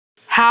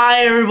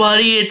Hi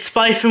everybody, it's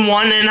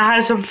Spice1 and I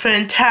have some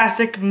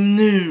fantastic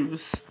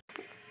news.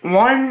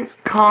 One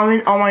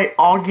comment on my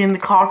Augie and the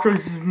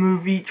Cockroaches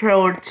movie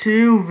trailer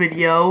 2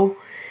 video,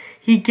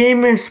 he gave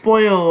me a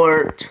spoiler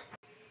alert.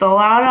 The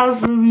Loud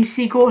House movie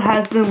sequel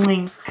has been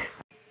linked,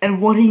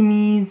 and what he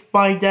means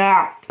by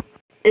that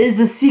is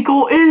the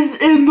sequel is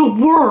in the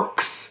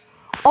works.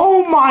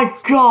 Oh my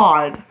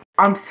god!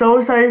 I'm so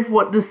excited for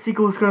what this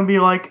sequel is going to be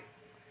like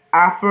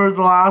after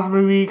the last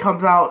movie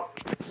comes out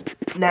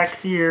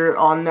next year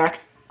on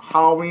next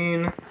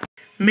Halloween.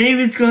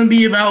 Maybe it's gonna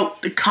be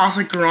about the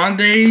Casa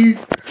Grandes.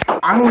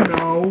 I don't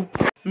know.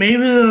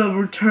 Maybe the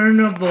return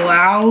of the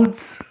Louds.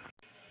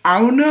 I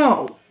don't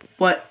know.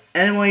 But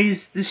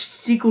anyways, the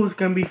sequel is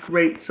gonna be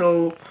great.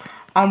 So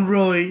I'm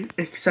really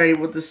excited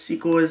what the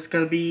sequel is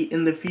gonna be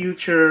in the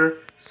future.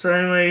 So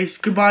anyways,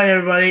 goodbye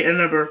everybody. And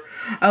remember,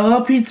 I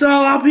love pizza,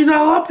 I love pizza,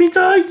 I love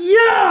pizza.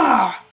 Yeah!